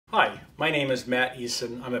Hi, my name is Matt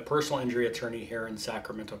Eason. I'm a personal injury attorney here in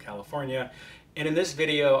Sacramento, California. And in this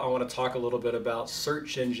video, I want to talk a little bit about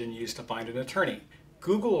search engine used to find an attorney.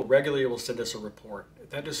 Google regularly will send us a report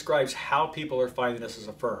that describes how people are finding us as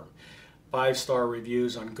a firm. 5-star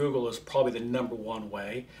reviews on Google is probably the #1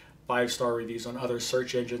 way. 5-star reviews on other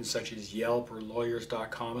search engines such as Yelp or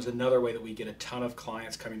lawyers.com is another way that we get a ton of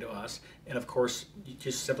clients coming to us. And of course, you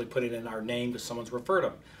just simply put it in our name because someone's referred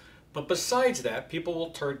them. But besides that, people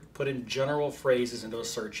will put in general phrases into a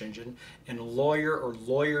search engine, and lawyer or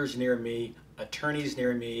lawyers near me, attorneys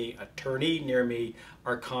near me, attorney near me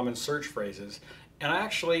are common search phrases. And I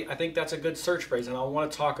think that's a good search phrase, and I want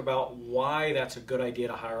to talk about why that's a good idea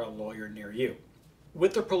to hire a lawyer near you.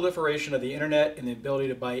 With the proliferation of the internet and the ability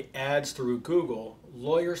to buy ads through Google,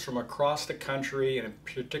 lawyers from across the country, and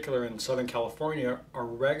in particular in Southern California, are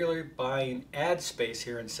regularly buying ad space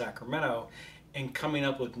here in Sacramento and coming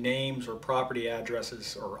up with names or property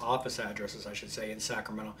addresses, or office addresses I should say, in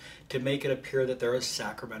Sacramento to make it appear that they're a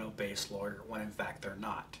Sacramento-based lawyer when in fact they're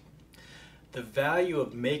not. The value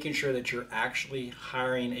of making sure that you're actually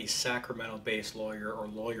hiring a Sacramento-based lawyer or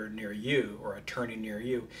lawyer near you or attorney near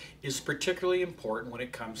you is particularly important when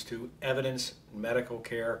it comes to evidence, medical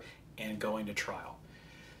care, and going to trial.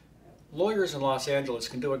 Lawyers in Los Angeles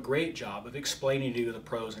can do a great job of explaining to you the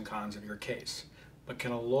pros and cons of your case. But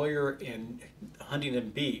can a lawyer in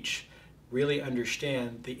Huntington Beach really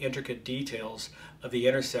understand the intricate details of the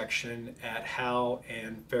intersection at Howe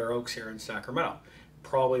and Fair Oaks here in Sacramento?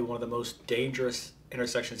 Probably one of the most dangerous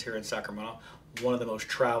intersections here in Sacramento, one of the most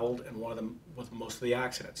traveled, and one of them with most of the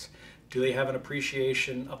accidents. Do they have an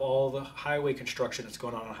appreciation of all the highway construction that's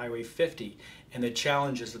going on Highway 50 and the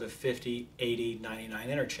challenges of the 50, 80, 99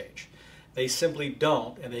 interchange? They simply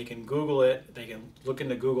don't, and they can Google it, they can look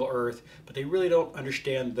into Google Earth, but they really don't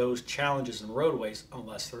understand those challenges in roadways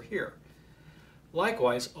unless they're here.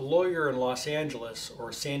 Likewise, a lawyer in Los Angeles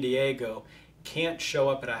or San Diego can't show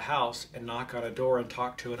up at a house and knock on a door and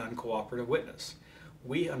talk to an uncooperative witness.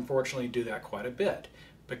 We unfortunately do that quite a bit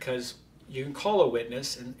because you can call a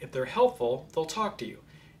witness, and if they're helpful, they'll talk to you.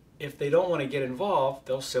 If they don't want to get involved,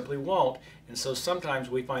 they'll simply won't. And so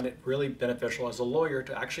sometimes we find it really beneficial as a lawyer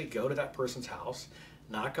to actually go to that person's house,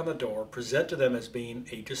 knock on the door, present to them as being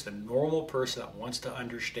just a normal person that wants to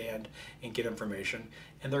understand and get information,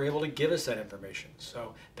 and they're able to give us that information.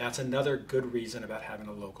 So that's another good reason about having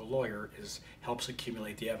a local lawyer, is helps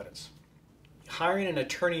accumulate the evidence. Hiring an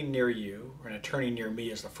attorney near you, or an attorney near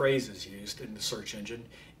me as the phrase is used in the search engine,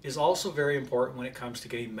 is also very important when it comes to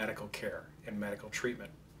getting medical care and medical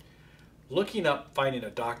treatment. Looking up finding a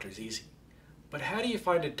doctor is easy, but how do you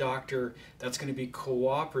find a doctor that's going to be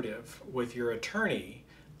cooperative with your attorney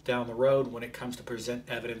down the road when it comes to present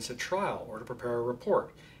evidence at trial or to prepare a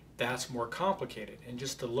report? That's more complicated. And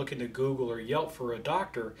just to look into Google or Yelp for a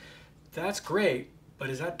doctor, that's great, but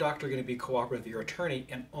is that doctor going to be cooperative with your attorney?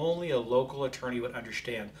 And only a local attorney would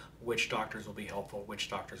understand which doctors will be helpful, which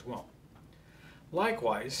doctors won't.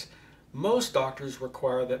 Likewise, most doctors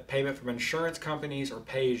require that payment from insurance companies or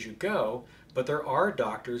pay-as-you-go, but there are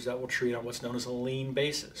doctors that will treat on what's known as a lien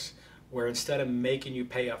basis, where instead of making you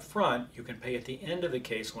pay up front, you can pay at the end of the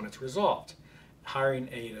case when it's resolved. Hiring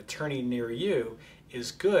an attorney near you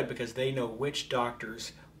is good because they know which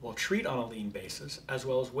doctors will treat on a lien basis, as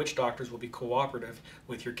well as which doctors will be cooperative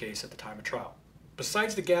with your case at the time of trial.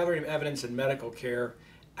 Besides the gathering of evidence and medical care,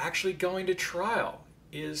 actually going to trial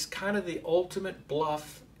is kind of the ultimate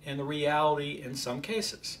bluff and the reality in some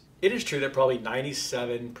cases. It is true that probably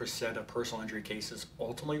 97% of personal injury cases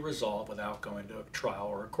ultimately resolve without going to a trial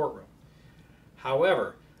or a courtroom.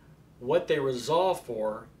 However, what they resolve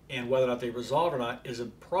for and whether or not they resolve or not is a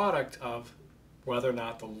product of whether or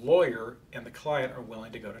not the lawyer and the client are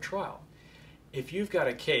willing to go to trial. If you've got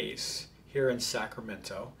a case here in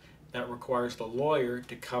Sacramento that requires the lawyer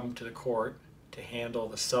to come to the court to handle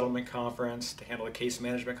the settlement conference, to handle the case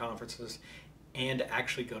management conferences, and to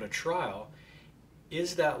actually go to trial,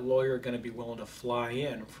 is that lawyer going to be willing to fly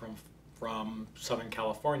in from Southern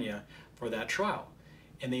California for that trial?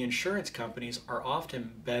 And the insurance companies are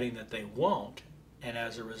often betting that they won't, and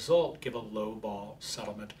as a result give a low-ball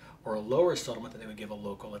settlement or a lower settlement than they would give a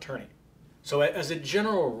local attorney. So as a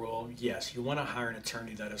general rule, yes, you want to hire an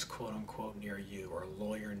attorney that is quote-unquote near you, or a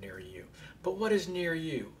lawyer near you. But what is near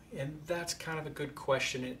you? And that's kind of a good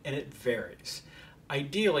question, and it varies.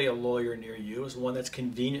 Ideally, a lawyer near you is one that's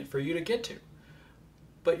convenient for you to get to.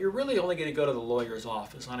 But you're really only going to go to the lawyer's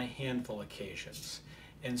office on a handful of occasions.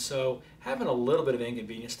 And so having a little bit of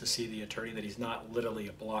inconvenience to see the attorney that he's not literally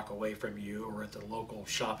a block away from you or at the local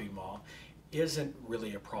shopping mall isn't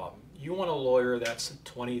really a problem. You want a lawyer that's a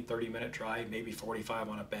 20-30 minute drive, maybe 45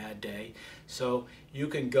 on a bad day, so you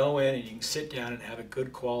can go in and you can sit down and have a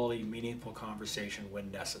good quality, meaningful conversation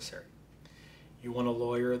when necessary. You want a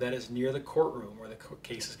lawyer that is near the courtroom where the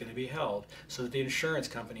case is going to be held, so that the insurance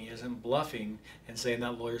company isn't bluffing and saying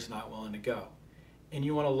that lawyer's not willing to go. And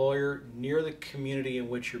you want a lawyer near the community in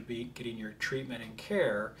which you're getting your treatment and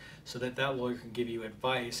care, so that that lawyer can give you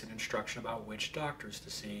advice and instruction about which doctors to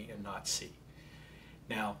see and not see.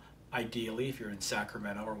 Now, ideally, if you're in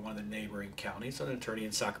Sacramento or one of the neighboring counties, an attorney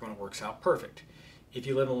in Sacramento works out perfect. If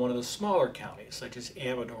you live in one of the smaller counties, such as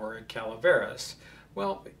Amador and Calaveras,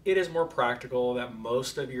 well, it is more practical that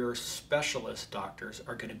most of your specialist doctors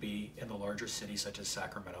are going to be in the larger cities such as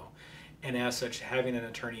Sacramento. And as such, having an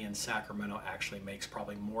attorney in Sacramento actually makes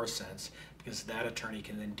probably more sense, because that attorney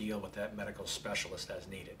can then deal with that medical specialist as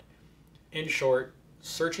needed. In short,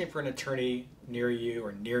 searching for an attorney near you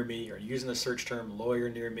or near me, or using the search term lawyer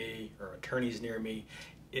near me or attorneys near me,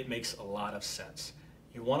 it makes a lot of sense.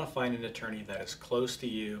 You want to find an attorney that is close to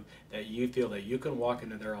you, that you feel that you can walk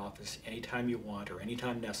into their office anytime you want or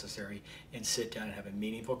anytime necessary and sit down and have a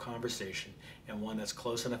meaningful conversation, and one that's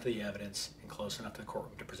close enough to the evidence and close enough to the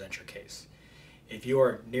courtroom to present your case. If you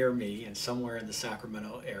are near me and somewhere in the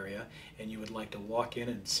Sacramento area and you would like to walk in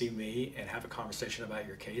and see me and have a conversation about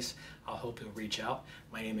your case, I'll hope you'll reach out.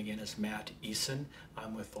 My name again is Matt Eason.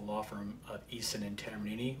 I'm with the law firm of Eason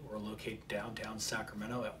Tambornini. We're located downtown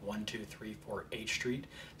Sacramento at 1234 H Street,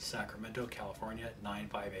 Sacramento, California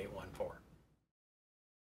 95814.